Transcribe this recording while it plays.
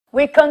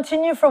We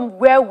continue from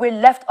where we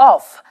left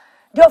off.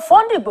 The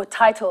Ofor Ndigbo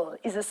title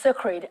is a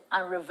sacred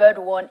and revered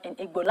one in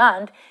Igbo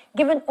land,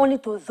 given only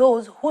to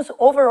those whose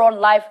overall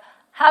life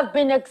have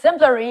been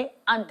exemplary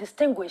and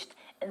distinguished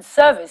in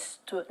service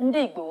to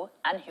Ndigbo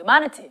and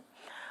humanity.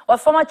 Our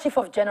former Chief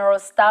of General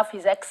Staff,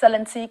 His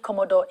Excellency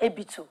Commodore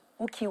Ebitu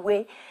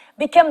Ekiwe,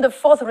 became the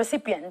fourth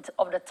recipient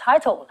of the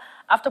title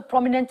after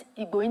prominent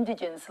Igbo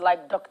indigents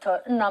like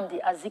Dr. Nnamdi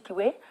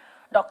Azikiwe,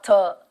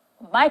 Dr.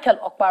 Michael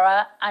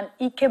Okpara, and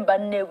Ikemba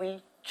Nnewi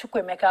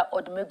Chukwemeka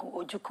Odumegu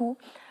Ojukwu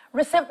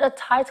received the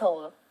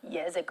title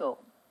years ago.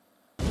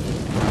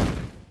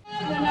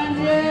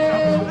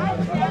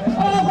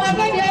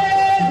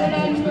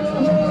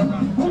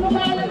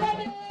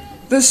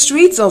 The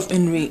streets of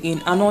Nri in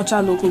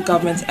Anocha local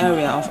government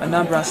area of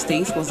Anambra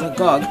State was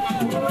agog.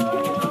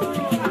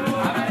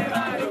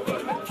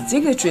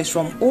 Dignitaries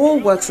from all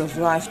walks of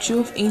life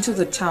trooped into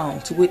the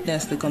town to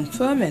witness the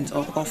conferment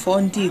of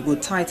Ofor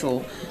Ndigbo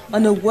title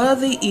on a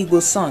worthy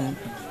Igbo son,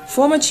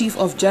 former Chief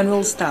of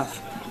General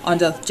Staff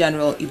under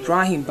General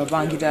Ibrahim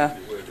Babangida,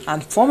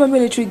 and former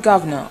military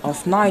governor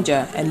of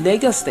Niger and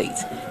Lagos State,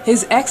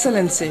 His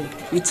Excellency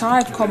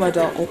retired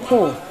Commodore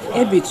Ofor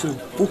Ebitu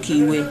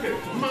Ekiwe.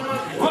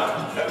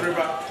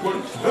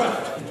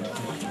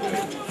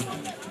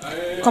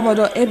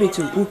 Commodore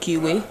Ebitu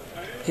Ekiwe,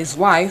 his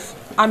wife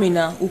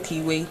Amina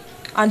Ekiwe,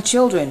 and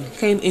children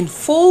came in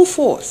full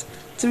force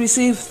to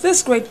receive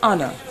this great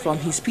honor from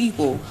his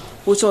people,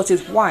 who thought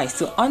it wise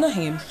to honor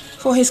him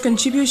for his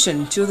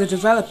contribution to the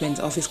development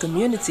of his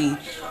community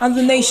and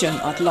the nation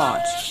at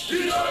large.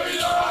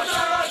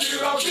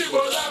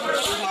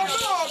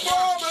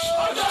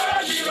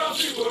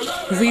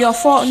 The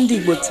Ofor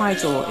Ndigbo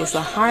title is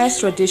the highest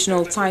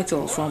traditional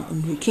title from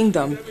Nri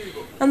Kingdom,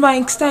 and by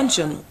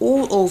extension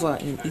all over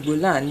in Igbo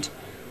land,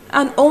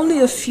 and only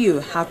a few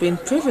have been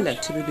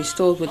privileged to be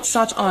bestowed with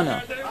such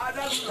honor.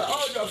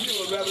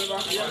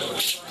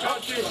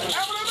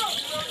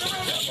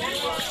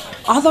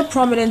 Other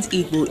prominent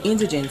Igbo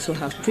indigents who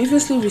have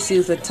previously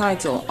received the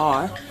title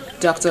are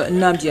Dr.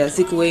 Nnamdi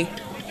Azikiwe,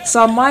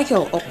 Sir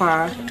Michael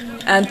Okpara,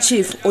 and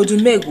Chief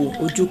Odumegu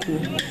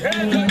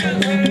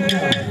Ojukwu.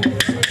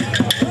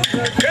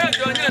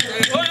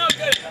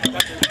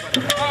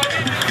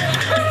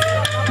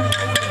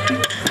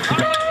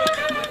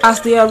 As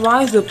they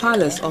arrived at the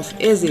palace of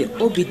Eze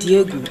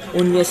Obidiegu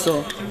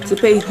Onyeso to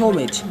pay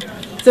homage,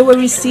 they were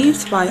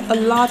received by a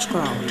large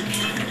crowd.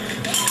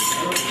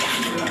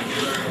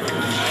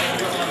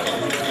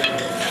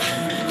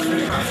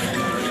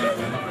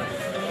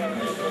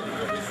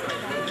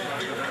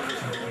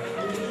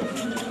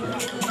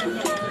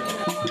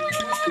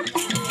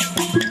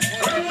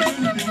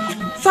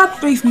 That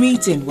brief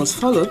meeting was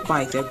followed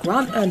by their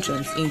grand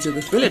entrance into the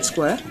village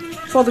square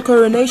for the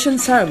coronation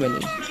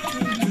ceremony.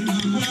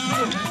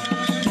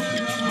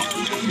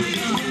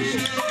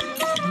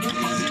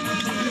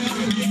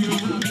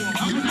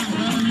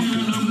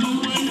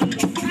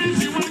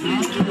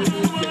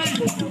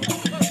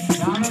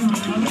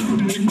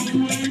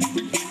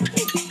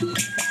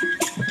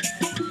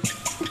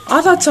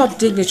 Other top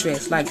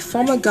dignitaries like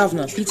former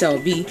Governor Peter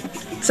Obi,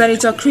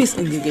 Senator Chris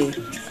Ngige,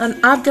 and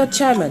ABGA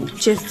Chairman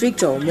Chief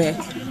Victor Ome,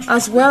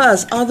 as well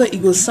as other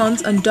Igbo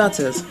sons and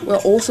daughters, were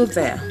also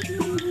there.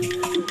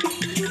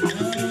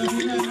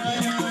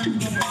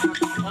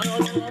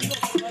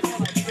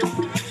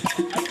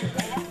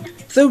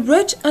 The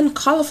rich and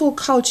colorful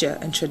culture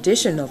and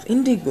tradition of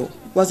Ndigbo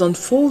was on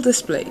full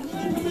display.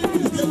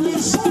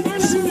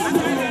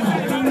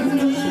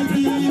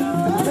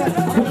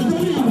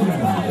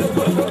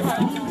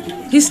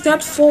 He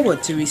stepped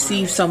forward to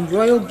receive some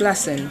royal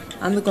blessing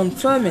and the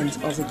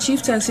conferment of the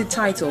chieftaincy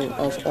title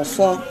of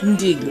Ofor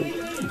Ndigbo.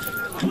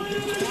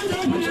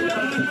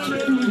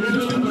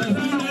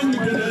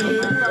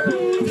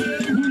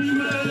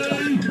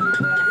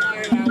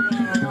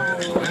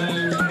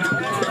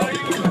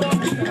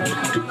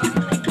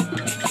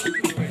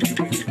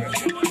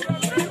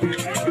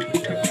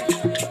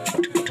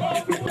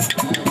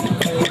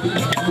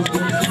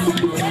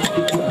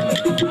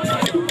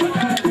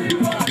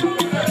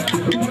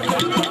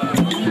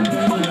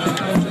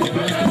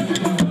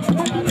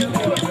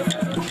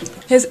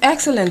 His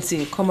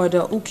Excellency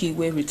Commodore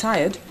Ekiwe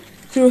retired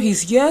through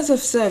his years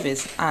of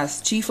service as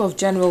Chief of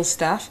General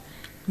Staff,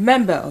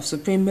 Member of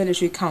Supreme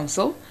Military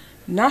Council,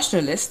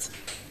 Nationalist,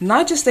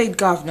 Niger State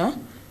Governor,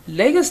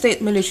 Lagos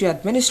State Military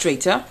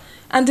Administrator,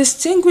 and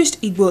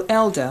distinguished Igbo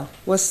elder,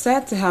 was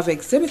said to have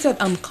exhibited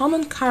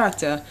uncommon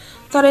character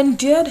that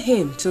endeared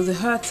him to the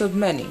hearts of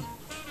many.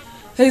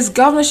 His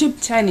governorship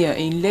tenure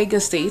in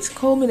Lagos State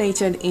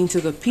culminated into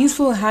the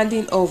peaceful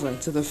handing over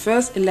to the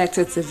first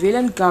elected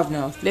civilian governor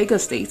of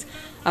Lagos State,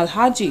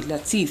 Alhaji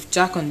Lateef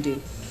Jakonde.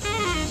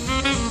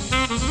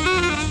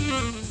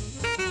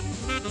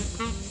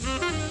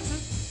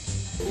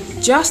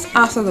 Just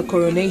after the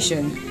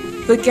coronation,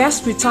 the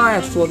guests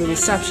retired for the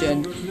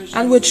reception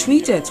and were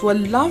treated to a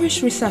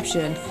lavish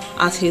reception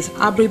at his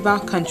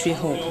Abriba country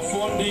home.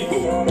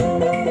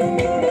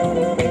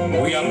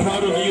 We are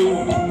proud of you,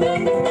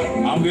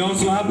 and we're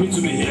also happy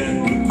to be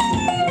here.